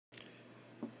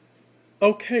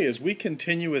Okay, as we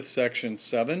continue with section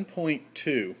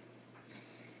 7.2,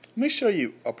 let me show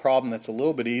you a problem that's a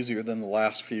little bit easier than the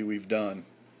last few we've done.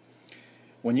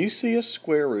 When you see a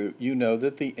square root, you know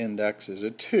that the index is a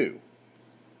 2.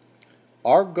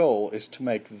 Our goal is to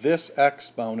make this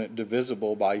exponent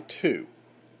divisible by 2.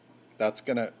 That's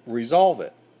going to resolve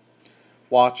it.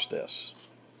 Watch this.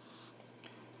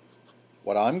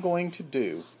 What I'm going to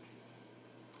do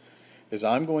is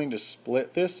I'm going to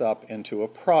split this up into a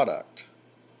product.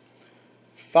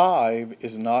 5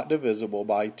 is not divisible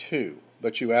by 2,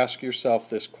 but you ask yourself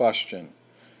this question.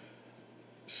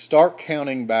 Start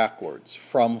counting backwards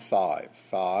from 5.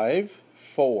 5,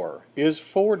 4. Is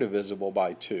 4 divisible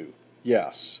by 2?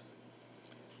 Yes.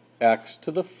 X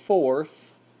to the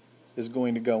 4th is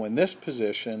going to go in this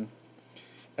position,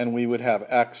 and we would have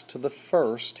x to the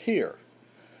 1st here.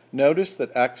 Notice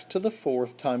that x to the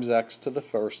 4th times x to the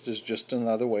 1st is just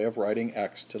another way of writing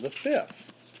x to the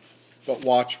 5th. But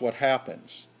watch what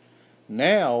happens.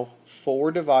 Now,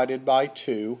 4 divided by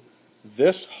 2,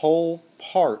 this whole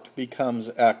part becomes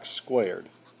x squared.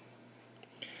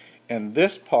 And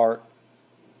this part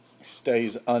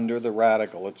stays under the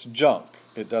radical. It's junk.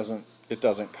 It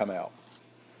doesn't come out.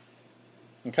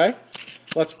 Okay?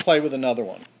 Let's play with another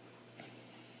one.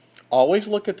 Always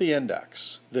look at the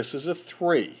index. This is a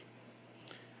 3.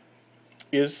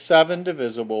 Is 7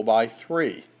 divisible by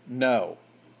 3? No.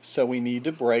 So we need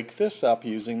to break this up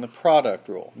using the product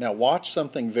rule. Now watch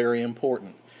something very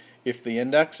important. If the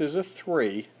index is a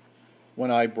 3, when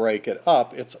I break it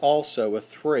up, it's also a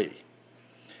 3.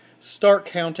 Start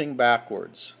counting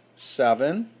backwards.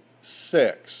 7,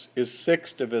 6. Is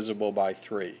 6 divisible by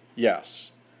 3?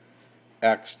 Yes.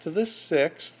 X to the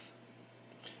 6th,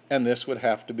 and this would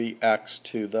have to be x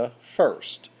to the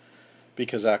 1st,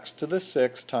 because x to the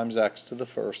 6th times x to the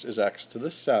 1st is x to the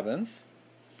 7th.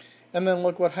 And then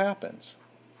look what happens.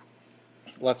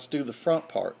 Let's do the front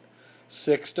part.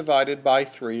 6 divided by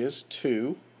 3 is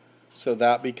 2, so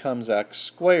that becomes x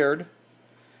squared,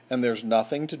 and there's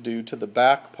nothing to do to the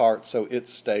back part, so it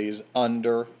stays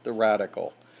under the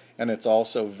radical. And it's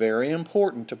also very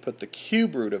important to put the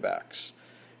cube root of x.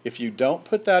 If you don't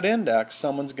put that index,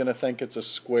 someone's going to think it's a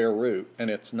square root, and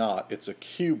it's not. It's a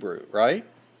cube root, right?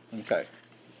 Okay.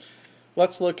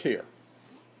 Let's look here.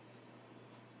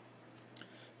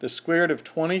 The square root of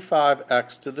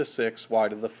 25x to the 6th, y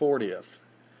to the 40th.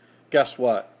 Guess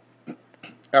what?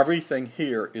 Everything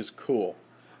here is cool.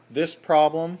 This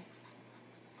problem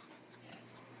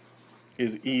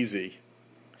is easy.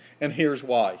 And here's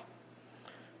why.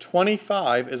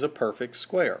 25 is a perfect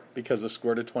square because the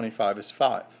square root of 25 is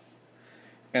 5.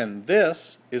 And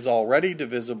this is already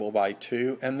divisible by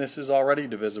 2, and this is already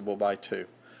divisible by 2.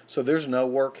 So there's no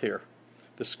work here.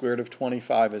 The square root of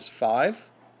 25 is 5.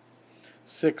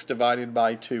 6 divided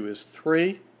by 2 is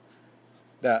 3.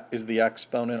 That is the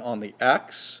exponent on the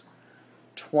x.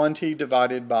 40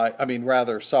 divided by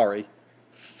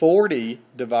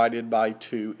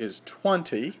 2 is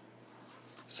 20.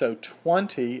 So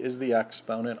 20 is the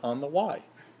exponent on the y.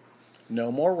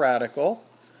 No more radical.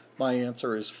 My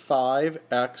answer is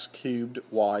 5x cubed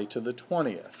y to the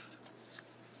 20th.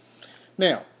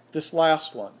 Now, this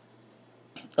last one.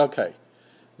 Okay,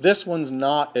 this one's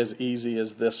not as easy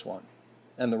as this one.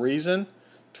 And the reason?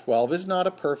 12 is not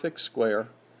a perfect square,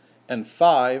 and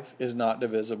 5 is not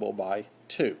divisible by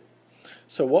 2.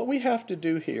 So what we have to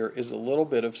do here is a little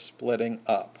bit of splitting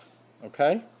up.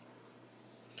 Okay?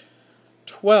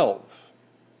 12.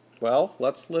 Well,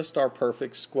 let's list our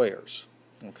perfect squares.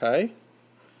 Okay?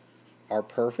 Our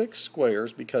perfect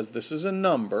squares, because this is a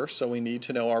number, so we need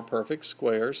to know our perfect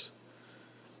squares.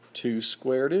 2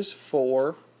 squared is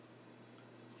 4.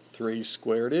 3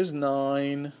 squared is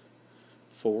 9.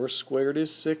 4 squared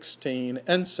is 16,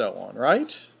 and so on,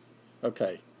 right?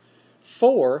 Okay.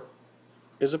 4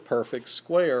 is a perfect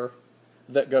square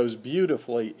that goes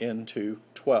beautifully into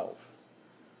 12.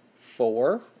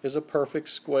 4 is a perfect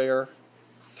square,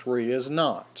 3 is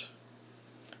not.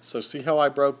 So see how I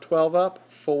broke 12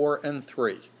 up? 4 and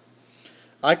 3.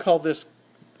 I call this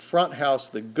front house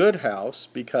the good house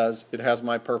because it has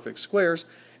my perfect squares,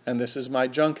 and this is my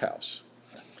junk house.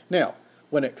 Now,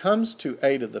 when it comes to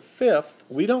a to the 5th,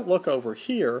 we don't look over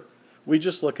here, we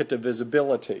just look at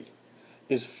divisibility.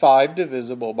 Is 5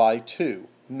 divisible by 2?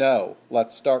 No.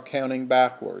 Let's start counting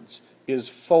backwards. Is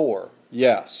 4?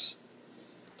 Yes.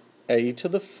 A to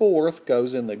the 4th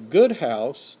goes in the good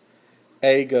house,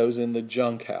 A goes in the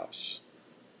junk house.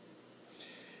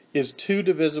 Is 2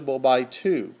 divisible by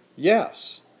 2?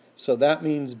 Yes. So that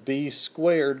means B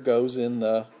squared goes in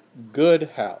the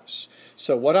good house.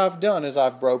 So what I've done is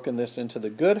I've broken this into the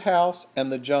good house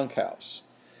and the junk house.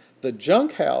 The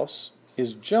junk house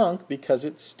is junk because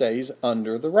it stays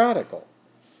under the radical.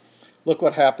 Look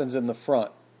what happens in the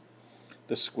front.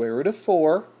 The square root of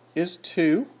 4 is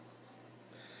 2.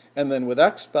 And then with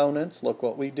exponents, look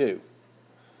what we do.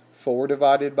 4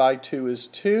 divided by 2 is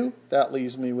 2. That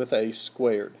leaves me with a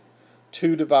squared.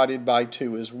 2 divided by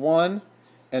 2 is 1.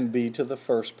 And b to the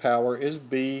first power is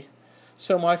b.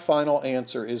 So my final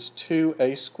answer is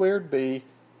 2a squared b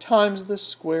times the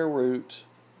square root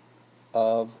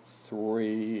of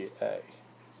 3a.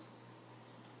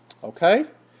 Okay?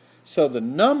 So the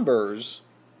numbers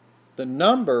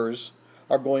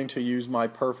are going to use my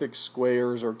perfect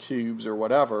squares or cubes or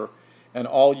whatever, and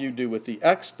all you do with the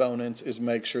exponents is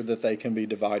make sure that they can be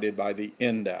divided by the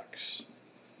index.